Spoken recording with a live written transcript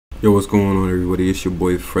Yo, what's going on, everybody? It's your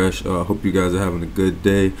boy Fresh. Hope you guys are having a good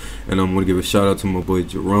day, and I'm gonna give a shout out to my boy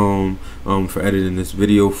Jerome for editing this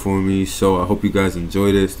video for me. So I hope you guys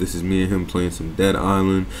enjoy this. This is me and him playing some Dead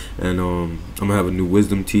Island, and I'm gonna have a new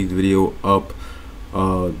Wisdom Teeth video up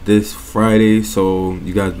this Friday. So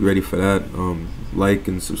you guys be ready for that. Like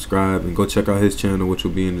and subscribe, and go check out his channel, which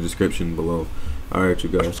will be in the description below. All right, you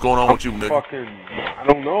guys. What's going on with you, nigga? I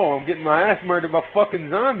don't know. I'm getting my ass murdered by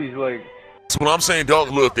fucking zombies, like. That's what I'm saying, dog.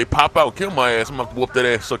 Look, if they pop out, kill my ass, I'm gonna whoop that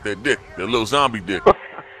ass, suck that dick, that little zombie dick.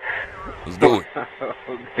 Let's do it.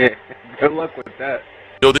 Okay. Good luck with that.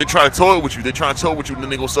 Yo, they try to toy with you. They try to toy with you, then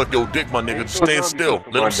they gonna suck your dick, my nigga. Just stand still.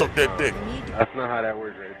 Let them suck that dick. That's not how that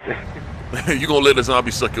works, right there. You gonna let a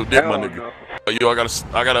zombie suck your dick, Hell my nigga? No. Yo,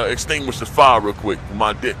 I gotta extinguish the fire real quick with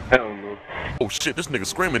my dick. Hell no. Oh shit, this nigga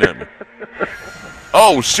screaming at me.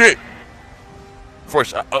 Oh shit.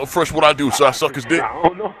 Fresh, Fresh, what I do? So I suck his dick? I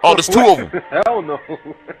don't know. Oh, there's two of them. Hell no.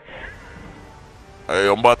 Hey,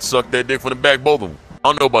 I'm about to suck that dick from the back, both of them. I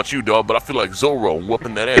don't know about you, dog, but I feel like Zorro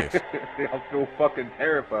whooping that ass. I feel fucking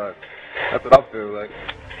terrified. That's what I feel like.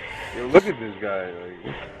 Yo, look at this guy.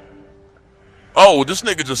 Like. Oh, this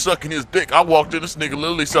nigga just sucking his dick. I walked in, this nigga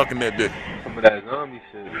literally sucking that dick. Some of that zombie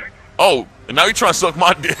shit. Oh, and now you trying to suck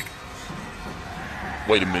my dick.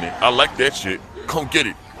 Wait a minute, I like that shit. Come get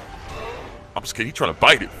it. I'm scared he trying to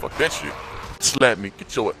bite it. Fuck that shit. Slap me.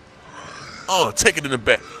 Get your... Oh, take it in the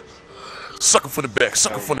back. Suck it from the back.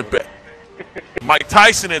 Suck it from the back. Mike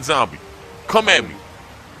Tyson and zombie. Come at me.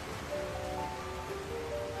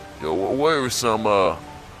 Yo, where is some,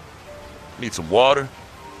 need some water?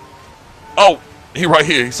 Oh, he right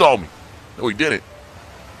here. He saw me. No, he didn't.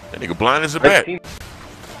 That nigga blind as a bat.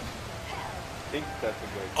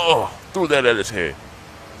 Oh, threw that at his head.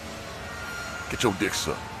 Get your dick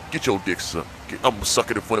sucked. Get your dick sucked. I'm gonna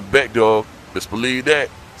suck it from the back, dog. Let's believe that.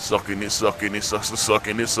 Sucking it, sucking it,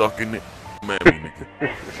 sucking it, sucking it. Man,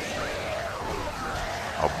 nigga.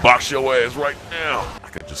 I'll box your ass right now. I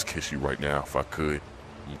could just kiss you right now if I could.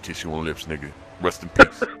 I'm gonna kiss you on the lips, nigga. Rest in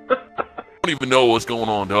peace. I don't even know what's going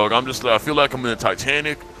on, dog. I'm just like, I feel like I'm in the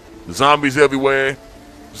Titanic. The zombies everywhere.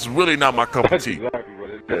 This is really not my cup of tea. Exactly what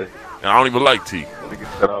it is. And I don't even like tea.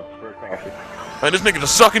 Nigga set up for coffee. Man, this nigga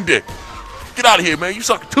just sucking dick. Get out of here, man. You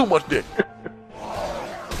sucking too much dick.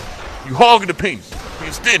 You hogging the penis.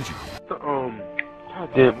 Being stingy.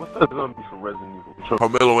 Goddamn, what's that zombie from Resident Evil?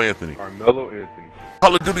 Carmelo Anthony. Carmelo Anthony.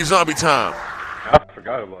 Call of Duty Zombie Time. I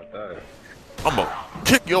forgot about that. I'm gonna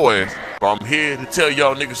kick your ass. I'm here to tell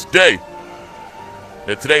y'all niggas today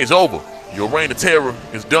that today's over. Your reign of terror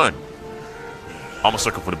is done. I'm a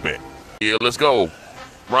sucker for the bet. Yeah, let's go.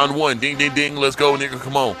 Round one. Ding, ding, ding. Let's go, nigga.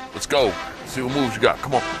 Come on. Let's go. See what moves you got.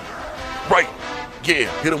 Come on. Right. Yeah.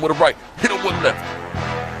 Hit him with a right. Hit him with a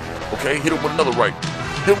left. Okay. Hit him with another right.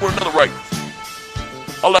 Hit him with another right.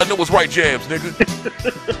 All I know is right jabs, nigga.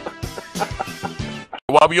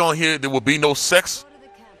 While we on here, there will be no sex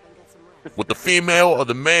with the female or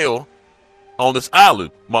the male on this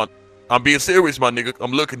island. I'm being serious, my nigga.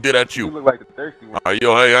 I'm looking dead at you. You look like the thirsty one.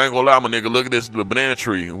 Yo, hey, I ain't gonna lie, my nigga. Look at this, the banana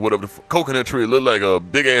tree, whatever, the coconut tree. It look like a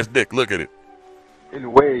big ass dick. Look at it. In a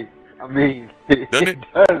way, I mean, it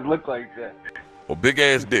does look like that. A big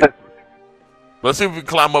ass dick. Let's see if we can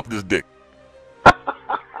climb up this dick.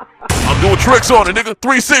 I'm doing tricks on it, nigga.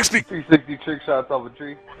 360. 360 trick shots off a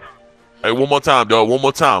tree. Hey, one more time, dog. One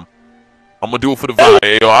more time. I'm gonna do it for the vibe.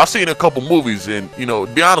 Hey, yo, I've seen a couple movies, and you know,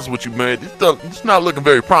 to be honest with you, man, it's not looking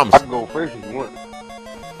very I promising. can go first if you want.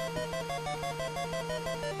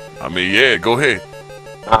 I mean, yeah, go ahead.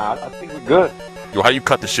 Nah, I think we're good. Yo, how you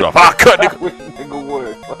cut this shit off? I cut, I nigga. wish a nigga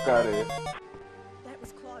would. Fuck out of here. That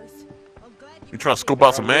was close. I'm glad You trying to scope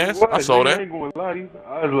out some ass? I saw I that. ain't gonna lie to you.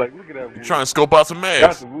 I was like, look at that booty. You trying to scope out some That's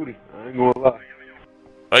ass? the booty. I ain't gonna lie.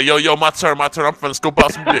 Hey, yo, my turn. I'm finna scope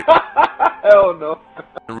out some dick. Hell no.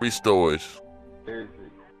 And re-storage. Seriously.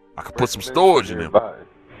 I could put some storage in them. Bye.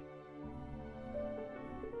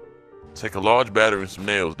 Take a large battery and some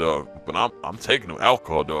nails, dog. But I'm taking them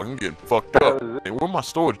alcohol, dog. I'm getting fucked up. Hey, where my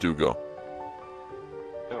storage dude go?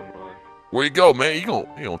 Come on. Where you go, man? You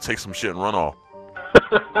gonna take some shit and run off.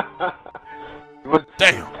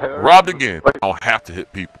 Damn, robbed again. I don't have to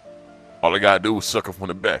hit people. All I gotta do is suck them from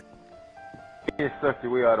the back. You can't suck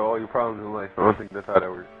your way out of all your problems in life. I don't think that's how that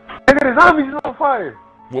works. Nigga, the zombies on fire.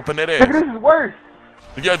 Whooping that Nigga, ass. this is worse.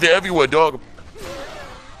 You got there everywhere, dog.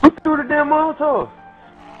 Who threw the damn Molotov?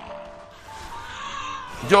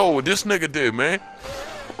 Yo, what this nigga did, man.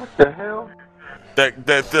 What the hell?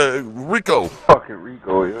 That Rico. Fucking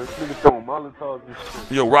Rico, yo. This nigga throwing Molotovs and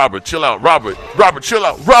shit. Yo, Robert, chill out. Robert, chill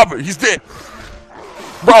out. Robert, he's dead.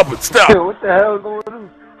 Robert, stop. Yo, what the hell is going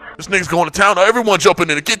on? This nigga's going to town. Now everyone jumping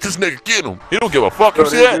in to get this nigga. Get him. He don't give a fuck. You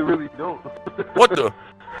see They that? really don't. What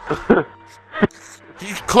the?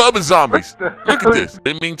 He's clubbing zombies. Look at this.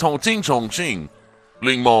 They mean tong ting chong ching.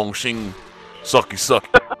 Ling mong shing. Sucky sucky.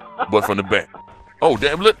 But from the back. Oh,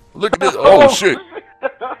 damn. Look at this. Oh, shit.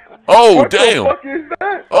 Oh, What damn. the fuck is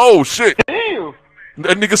that? Oh, shit. Damn.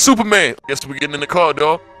 That nigga Superman. Guess we getting in the car,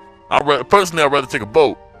 dog. Personally, I'd rather take a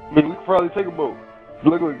boat. I mean, we could probably take a boat.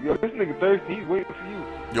 Look, yo, this nigga thirsty. He's waiting for you.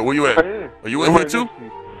 Yo, where you at? Right here. Are you in here too?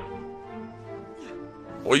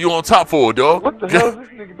 Or you on top for it, dog? What the hell is this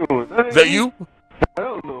nigga doing? Is that you? I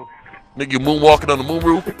don't know. Nigga, you moonwalking on the moon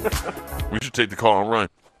roof? We should take the car and run.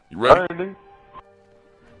 You ready? Alright, nigga.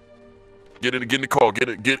 Get in the car. Get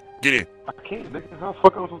in. I can't, nigga. How the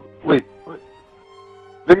fuck am I supposed to... Wait.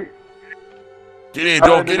 Nigga. Get in, dog.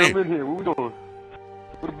 Alright, Get nigga, in. I'm in here. What we doing?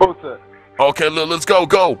 Where the boat's at? Okay, let's go.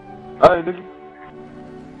 Alright, nigga.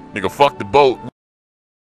 Nigga, fuck the boat.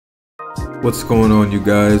 What's going on, you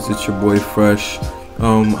guys? It's your boy Fresh.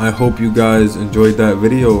 I hope you guys enjoyed that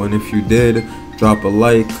video, and if you did, drop a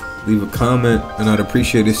like, leave a comment, and I'd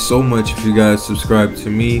appreciate it so much if you guys subscribe to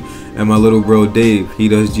me and my little bro Dave. He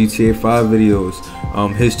does GTA 5 videos.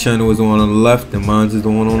 His channel is the one on the left and mine's is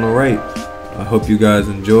the one on the right. I hope you guys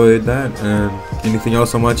enjoyed that, and anything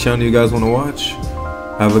else on my channel you guys want to watch,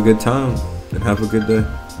 have a good time and have a good day.